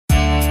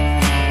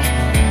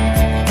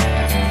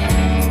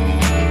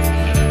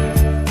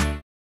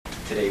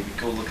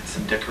go look at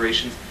some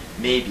decorations.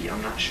 Maybe,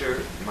 I'm not sure.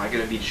 Am I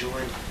going to be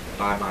joined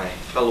by my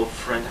fellow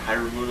friend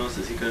Hiram?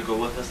 Is he going to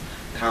go with us?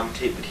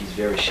 Commentate, but he's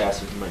very shy,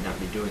 so he might not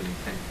be doing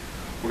anything.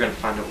 We're going to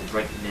find out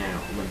right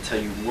now. I'm going to tell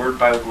you word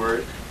by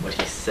word what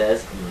he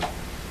says.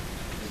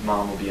 His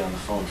mom will be on the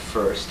phone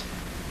first.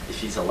 If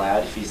he's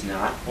allowed, if he's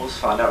not, we'll just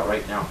find out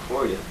right now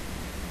for you.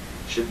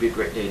 Should be a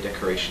great day of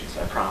decorations,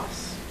 I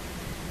promise.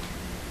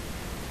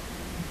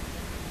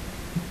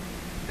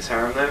 Is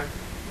Hiram there?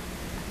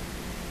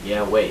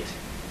 Yeah, wait.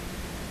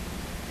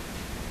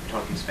 You're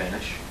talking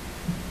Spanish?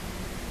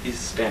 He's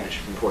Spanish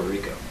from Puerto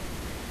Rico.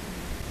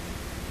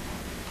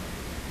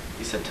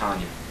 He said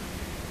Tanya.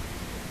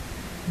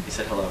 He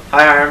said hello.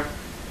 Hi, Hiram.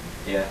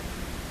 Yeah.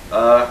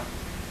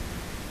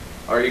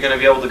 Are you gonna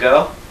be able to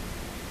go?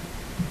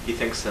 He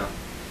thinks so.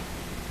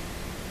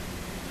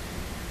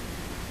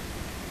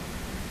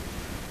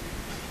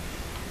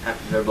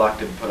 They're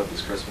blocked him to put up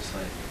his Christmas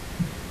light.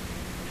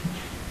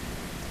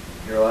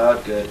 You're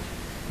allowed? Good.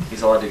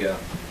 He's allowed to go.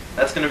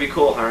 That's gonna be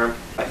cool, Hiram.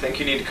 I think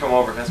you need to come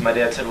over because my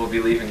dad said we'll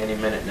be leaving any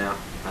minute now.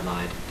 I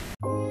lied.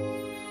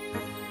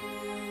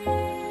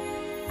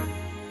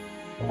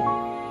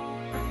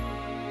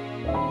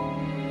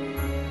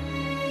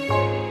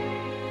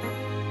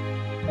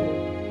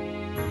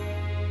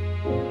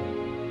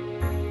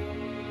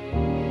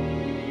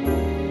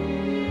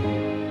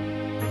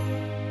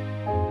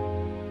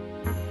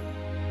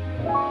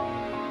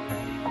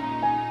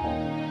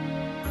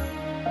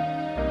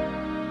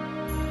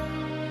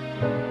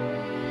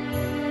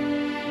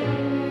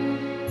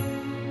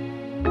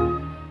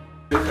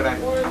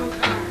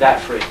 That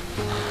free.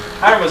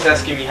 Hiram was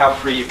asking me how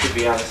free you could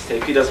be on this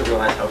tape. He doesn't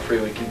realize how free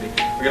we can be.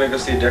 We're gonna go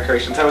see the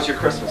decorations. How was your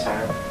Christmas,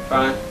 Hiram?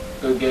 Fine.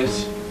 Good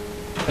gifts.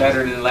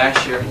 Better than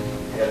last year.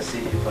 I got a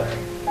CD player.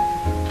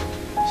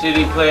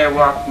 CD player,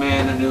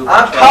 Walkman, a new...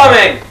 I'm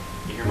coming!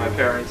 You hear my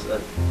parents? Can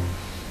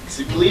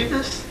you believe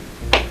this?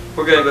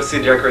 We're gonna go see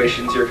the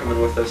decorations. You're coming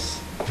with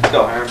us. Let's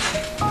go,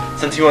 Hiram.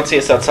 Since you won't see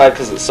us outside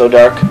because it's so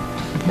dark,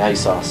 now you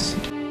saw us.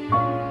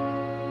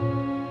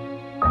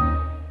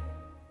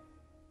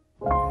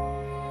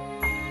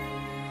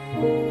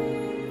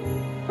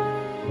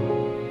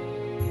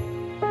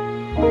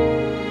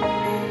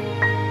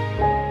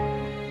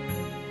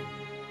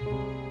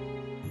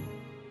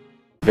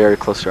 Very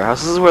close to our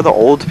house. This is where the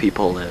old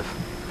people live.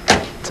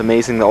 It's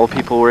amazing the old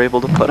people were able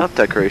to put up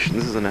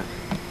decorations, isn't it?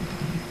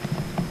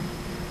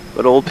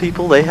 But old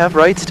people, they have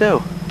rights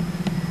too.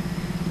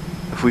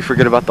 If we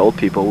forget about the old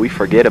people, we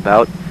forget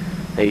about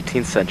the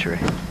 18th century.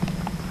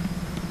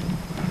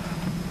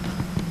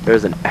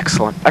 There's an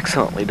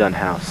excellently done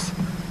house.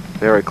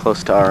 Very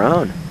close to our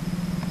own.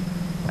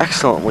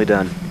 Excellently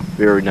done.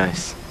 Very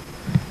nice.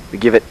 We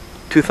give it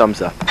 2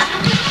 thumbs up.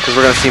 Because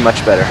we're going to see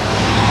much better.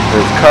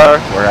 There's a car,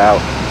 we're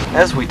out.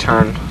 As we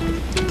turn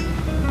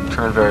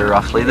very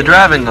roughly, the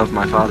driving of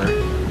my father,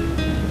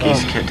 in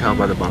case you can't tell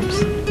by the bumps.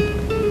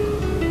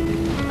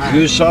 Do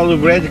you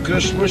celebrate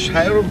Christmas,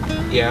 Hiram?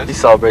 Yeah. He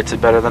celebrates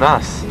it better than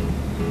us.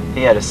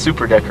 He had a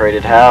super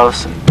decorated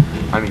house, and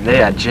I mean, they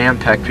had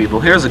jam-packed people.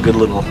 Here's a good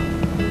little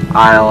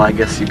aisle, I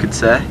guess you could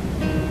say.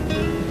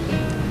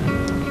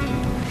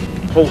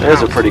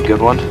 There's a pretty good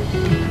one.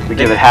 We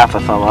give it half a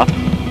thumb up.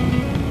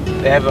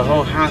 They have a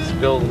whole house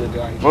built with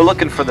like... We're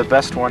looking for the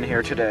best one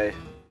here today.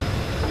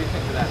 What do you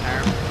think of that,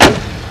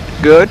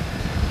 Hiram? Good.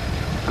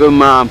 Good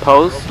mom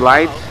post,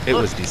 lights. It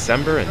was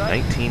December in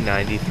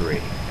 1993,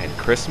 and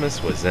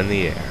Christmas was in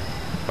the air.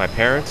 My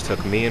parents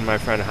took me and my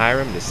friend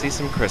Hiram to see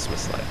some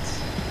Christmas lights.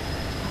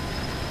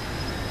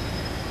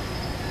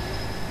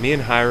 Me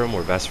and Hiram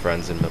were best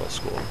friends in middle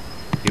school.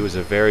 He was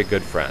a very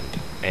good friend,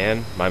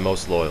 and my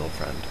most loyal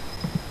friend.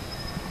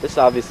 This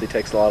obviously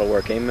takes a lot of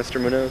work, eh,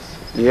 Mr. Munoz?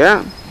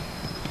 Yeah.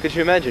 Could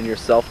you imagine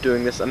yourself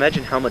doing this?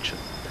 Imagine how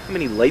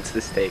many lights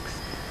this takes.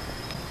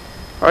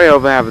 Probably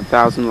over have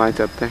 1,000 lights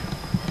up there.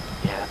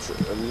 Yeah, that's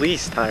at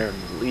least, Hiram,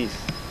 at least.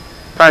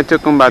 Probably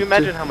took them about... Can you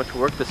imagine how much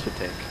work this would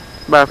take?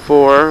 About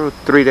 4 or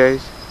 3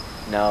 days.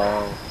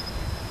 No.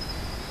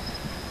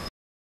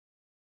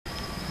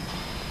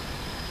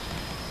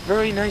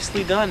 Very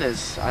nicely done,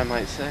 as I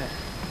might say.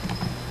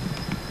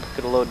 Look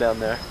at the load down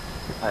there.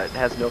 It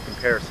has no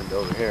comparison to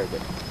over here,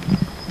 but...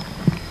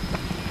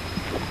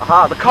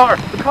 Aha, the car!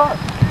 The car!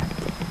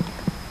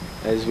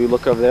 As we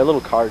look over there, a little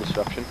car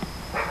disruption.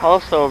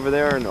 Also over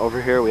there and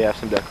over here we have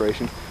some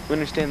decorations. We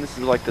understand this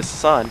is like the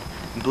sun,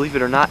 and believe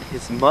it or not,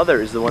 his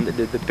mother is the one that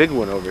did the big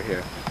one over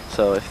here.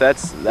 So if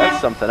that's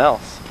something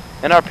else.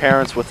 And our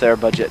parents with their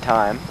budget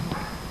time,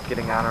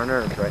 getting on our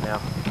nerves right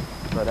now.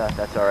 But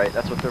that's alright,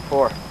 that's what they're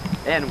for.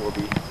 And we'll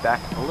be back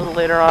a little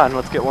later on.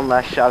 Let's get one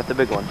last shot at the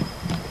big one.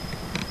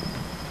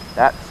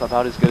 That's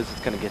about as good as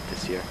it's going to get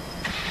this year.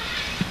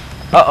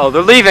 Uh-oh,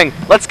 they're leaving!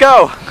 Let's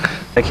go!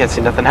 I can't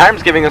see nothing.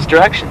 Hiram's giving us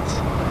directions.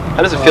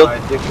 How does it feel? I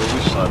think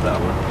we saw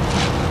that one.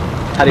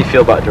 How do you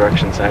feel about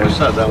directions, Hiram? We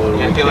saw that one.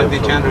 Yeah, I feel like the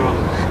general.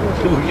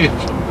 We came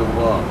from the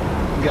wall.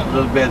 We got a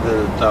little bit to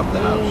the top of the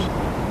house.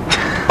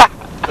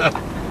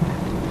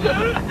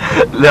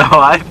 No,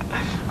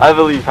 I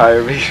believe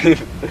Hiram.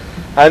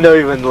 I know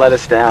he wouldn't let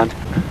us down.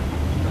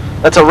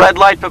 That's a red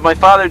light, but my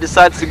father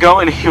decides to go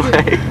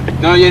anyway.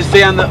 No, you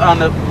stay on the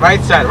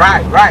right side.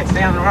 Right.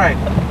 Stay on the right.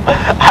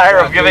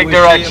 Hiram, giving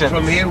directions.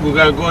 From here, we're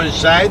gonna go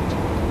inside.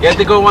 You have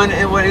to go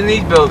in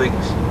these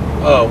buildings.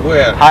 Oh,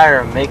 where?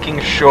 Hiram,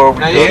 making sure we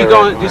Now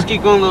just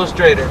keep going a little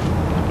straighter.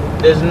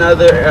 There's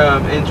another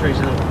entrance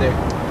over there.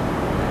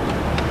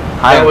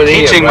 I'm Over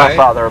here, teaching my right?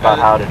 father about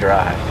how to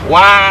drive.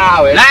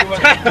 Wow.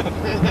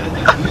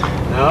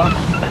 No.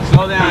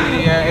 Slow down.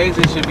 The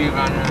exit should be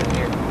around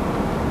here.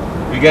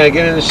 You gotta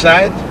get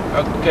inside.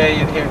 Okay,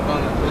 you're here. Go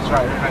on this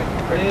right.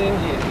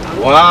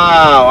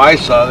 Wow, I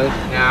saw this.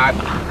 Nah.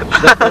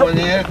 Is that the one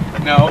here?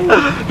 No.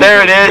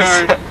 There it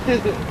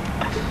is.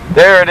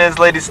 There it is,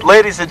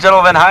 ladies and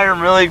gentlemen.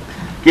 Hiram really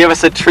gave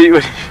us a treat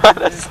when he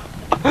brought us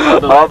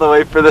all the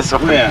way for this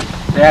one. Where?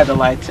 They have the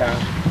lights out.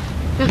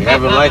 You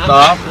have the lights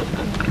off?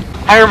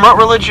 Hiram, what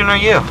religion are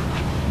you?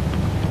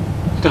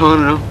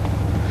 Don't know.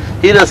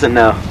 He doesn't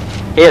know.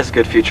 He has a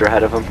good future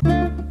ahead of him.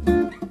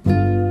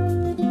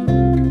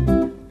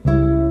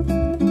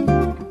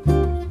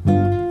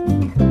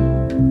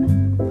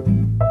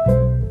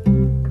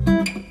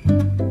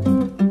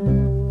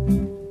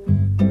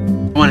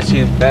 I want to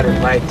see better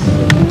lights.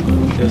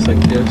 Just like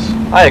this.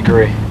 I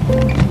agree.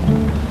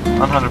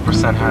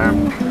 100%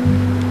 Hiram.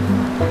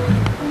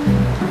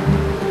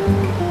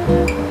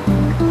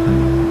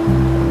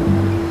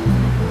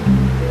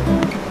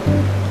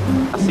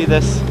 See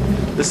this?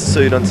 This is so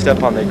you don't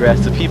step on the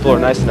grass. The people are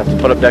nice enough to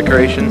put up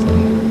decorations,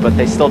 but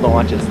they still don't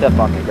want you to step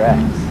on the grass.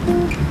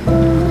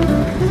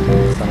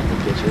 Son of a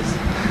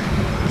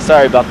bitches.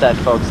 Sorry about that,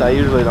 folks. I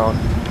usually don't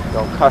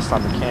cuss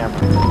on the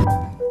camera.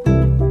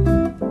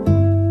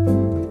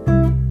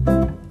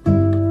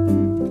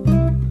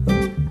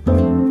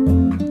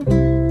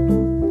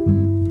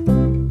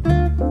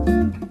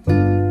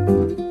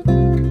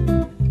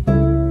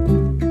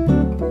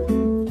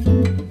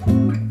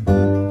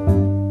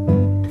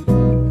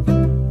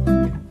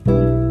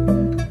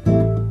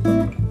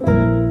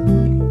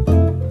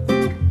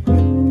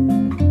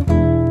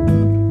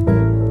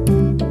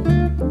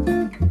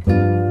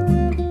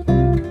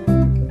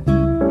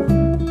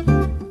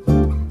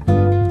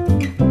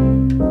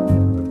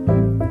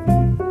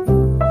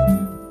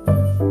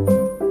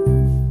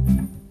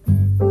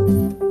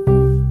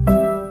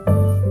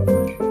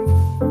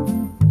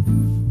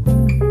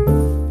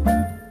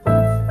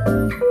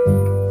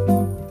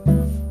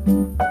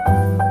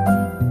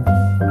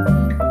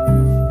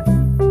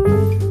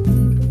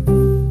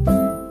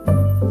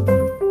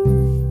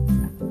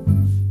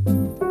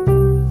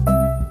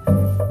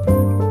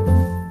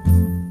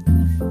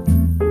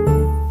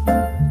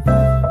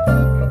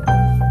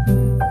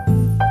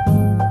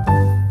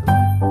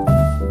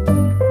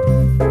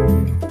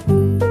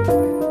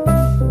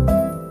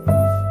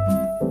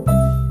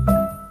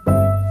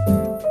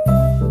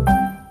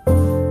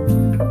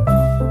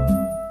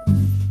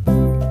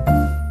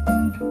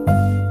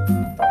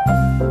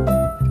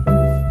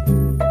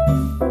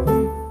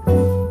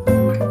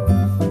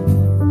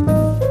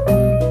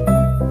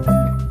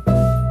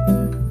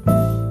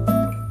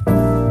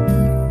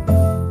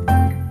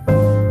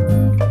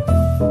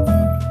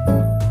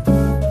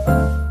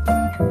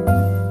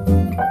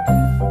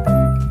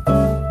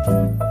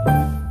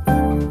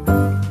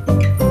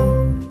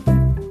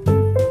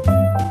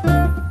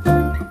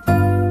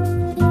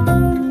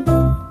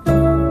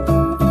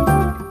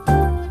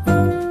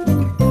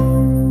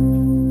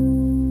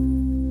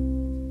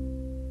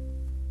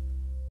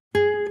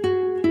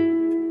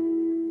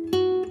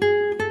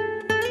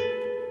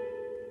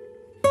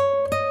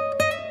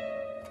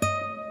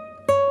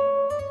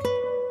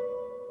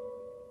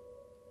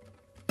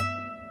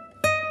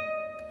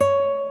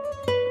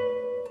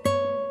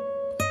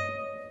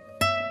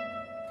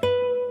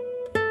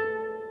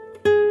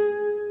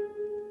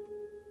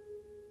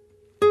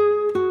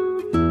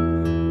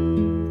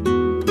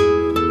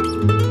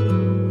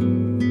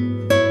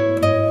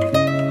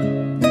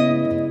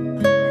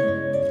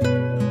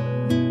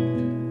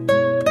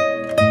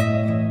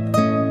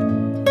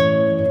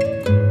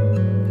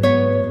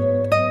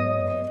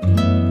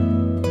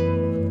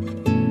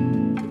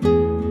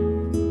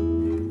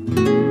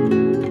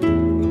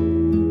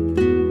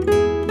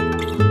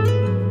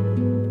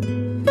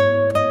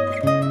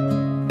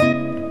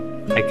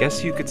 I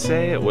guess you could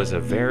say it was a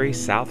very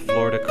South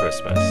Florida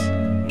Christmas.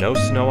 No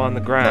snow on the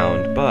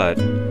ground, but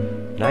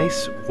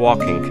nice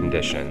walking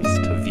conditions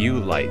to view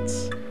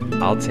lights.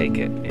 I'll take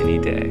it any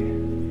day.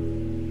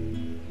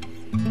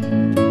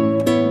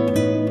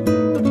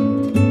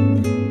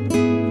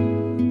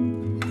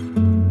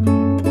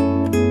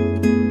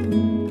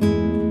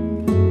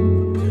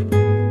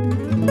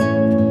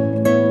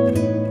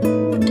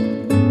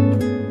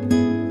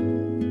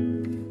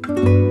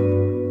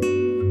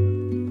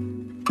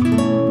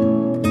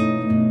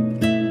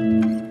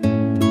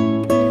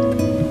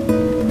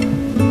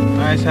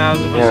 Nice house.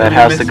 Yeah, that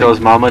house that goes,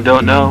 Mama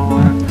don't know.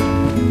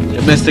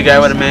 You missed the guy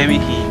with a mammy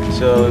heat,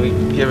 so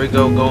here we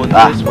go going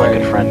this way.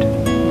 Good friend.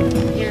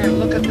 Here,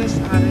 look at this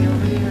honey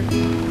over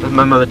here.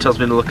 My mother tells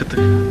me to look at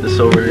this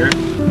over here.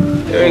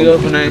 There we go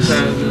for nice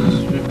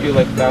houses. We feel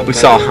like We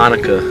saw a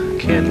Hanukkah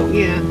candle.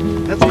 Yeah,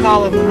 let's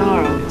call it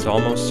menorah. It's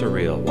almost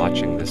surreal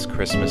watching this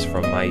Christmas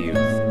from my youth,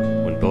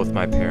 when both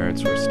my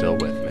parents were still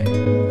with me.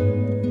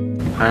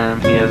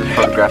 He has a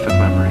photographic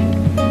memory.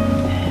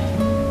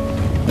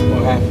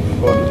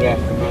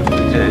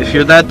 If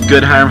you're that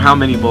good, Hiram, how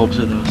many bulbs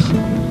are those?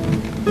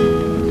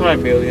 Probably a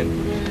million.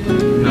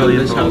 Million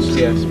This bulbs. house,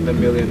 yes, a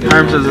million.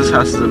 Hiram says this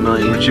house is a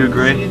million. Would you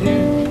agree?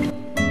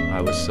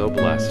 I was so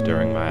blessed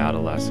during my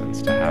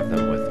adolescence to have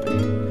them with me.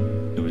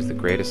 It was the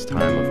greatest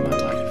time of my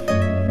life.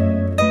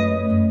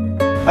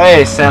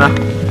 Hey, Santa.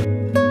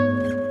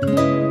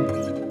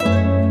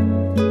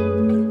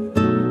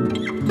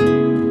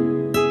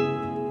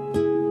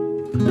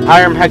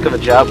 Hiram, heck of a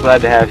job.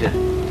 Glad to have you.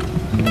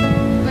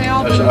 They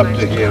all That's look up nice.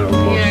 to here Yeah,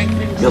 almost. I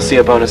think so. You'll see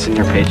a bonus in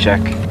your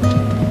paycheck.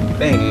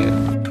 Thank you.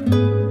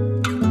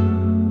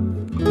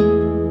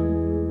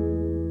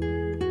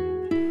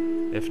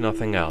 If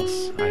nothing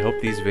else, I hope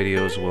these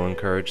videos will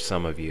encourage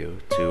some of you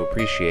to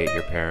appreciate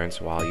your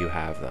parents while you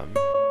have them.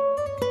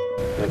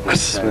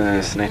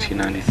 Christmas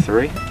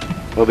 1993.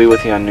 We'll be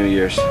with you on New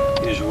Year's.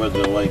 Here's where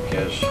the lake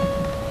is.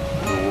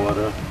 The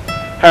water.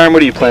 Hiram, what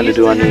do you plan They to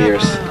do on used New have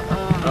Year's?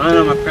 I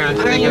don't know, my parents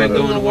are thinking of on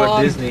going the to Walt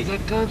wall. Disney. Is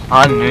that good?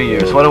 On New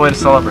Year's. What a way to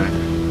celebrate.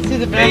 See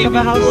the back Maybe of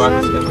the house, before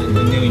I son? spend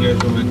the New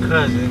Year's with my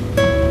cousin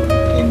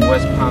in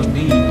West Palm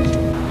Beach.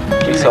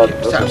 We saw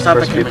those were the Stop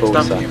first the camera, people we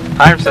stop saw. the camera.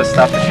 Hiram says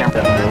stop the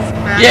camera. That's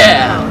back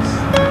Yeah. of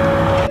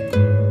the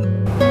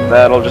house.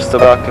 That'll just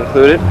about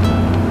conclude it.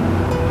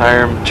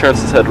 Hiram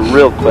turns his head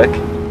real quick.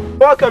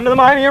 Welcome to the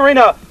Miami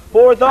Arena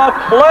for the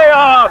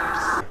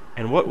playoffs!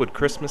 And what would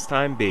Christmas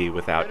time be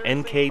without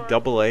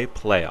NKAA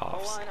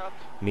playoffs?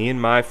 Me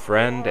and my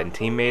friend and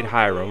teammate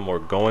Hiram were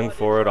going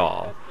for it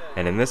all.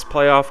 And in this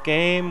playoff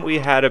game, we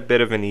had a bit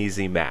of an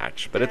easy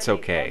match, but it's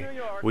okay.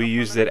 We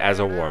used it as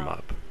a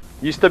warm-up.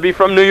 Used to be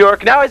from New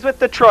York, now he's with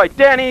Detroit.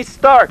 Danny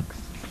Starks!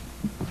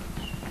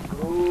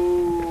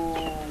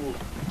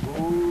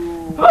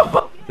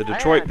 The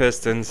Detroit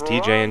Pistons,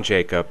 TJ and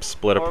Jacob,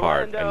 split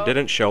apart and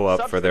didn't show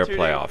up for their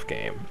playoff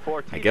game.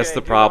 I guess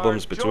the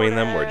problems between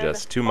them were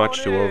just too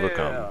much to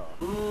overcome.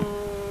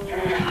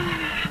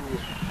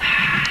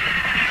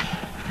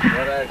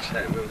 What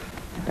excitement.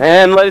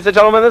 And ladies and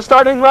gentlemen, the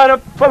starting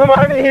lineup for the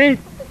Miami Heat.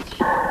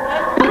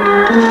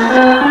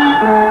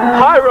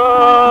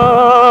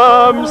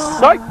 Hiram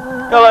Cycle.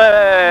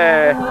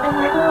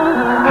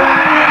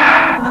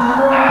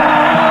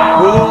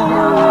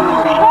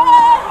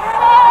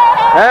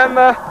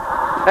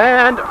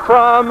 And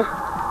from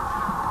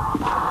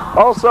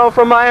also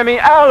from Miami,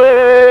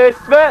 Ali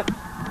Smith.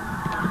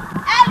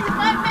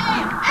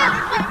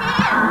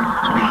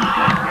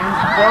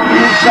 From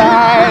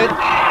inside,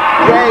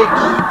 Jake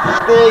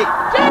Sneak.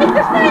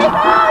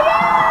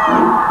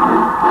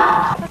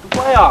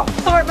 Playoff.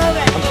 Start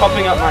moving. I'm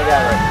pumping up my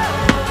guy right now.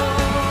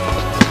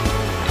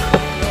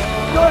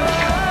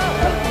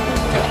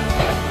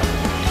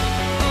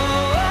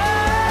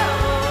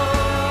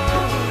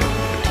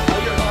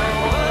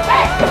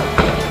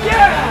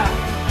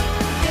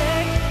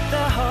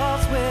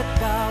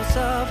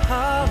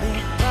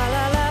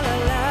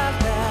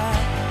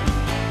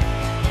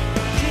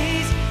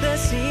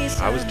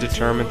 I was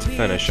determined to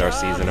finish our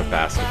season of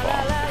basketball,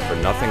 if for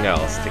nothing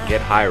else, to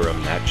get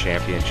Hiram that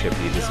championship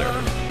he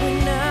deserved.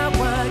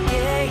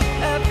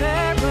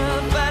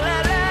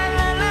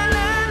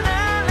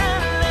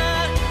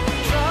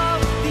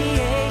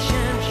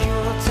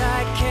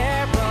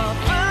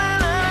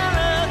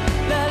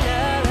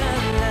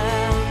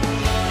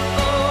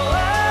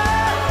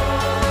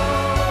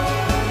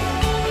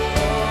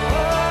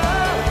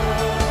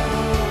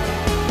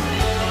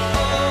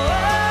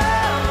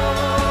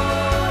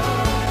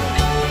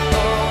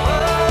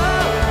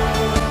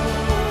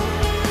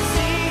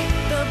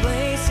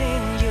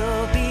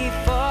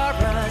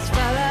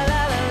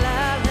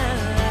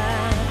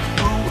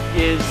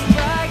 Is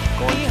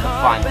going to the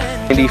final.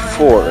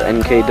 94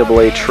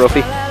 NKAA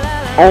trophy.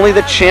 Only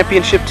the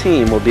championship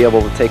team will be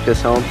able to take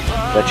this home.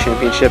 The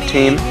championship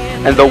team.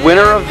 And the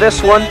winner of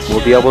this one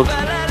will be able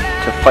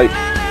to fight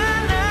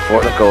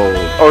for the gold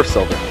or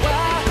silver.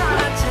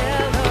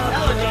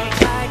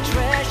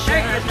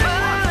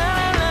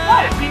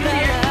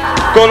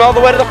 Going all the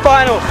way to the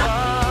finals.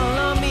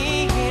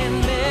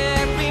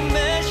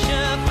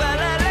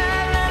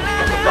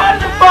 Going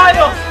to the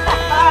finals.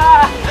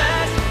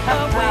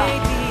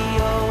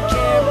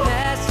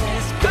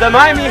 The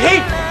Miami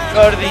Heat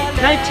go to the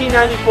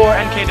 1994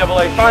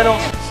 NKAA Finals.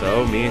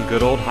 So, me and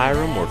good old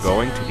Hiram were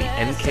going to the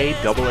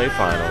NKAA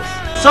Finals.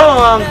 So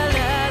long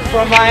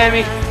from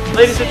Miami.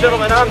 Ladies and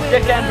gentlemen, I'm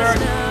Dick Enberg.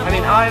 I'm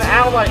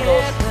Al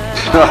Michaels.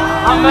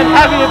 I'm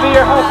happy to be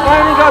your host.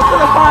 Miami goes to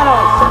the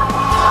finals.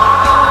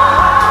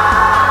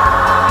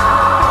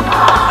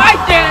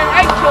 Right there,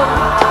 right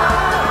children.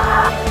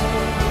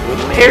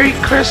 Merry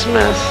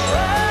Christmas.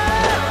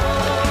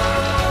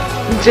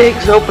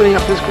 Jake's opening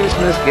up his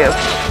Christmas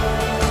gift.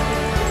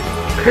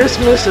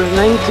 Christmas of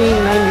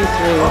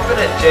 1993. Open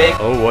it, Jake.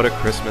 Oh, what a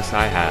Christmas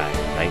I had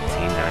in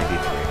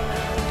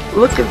 1993.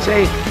 Look at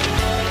Jake.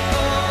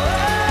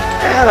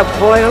 Atta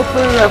boy,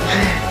 open it up.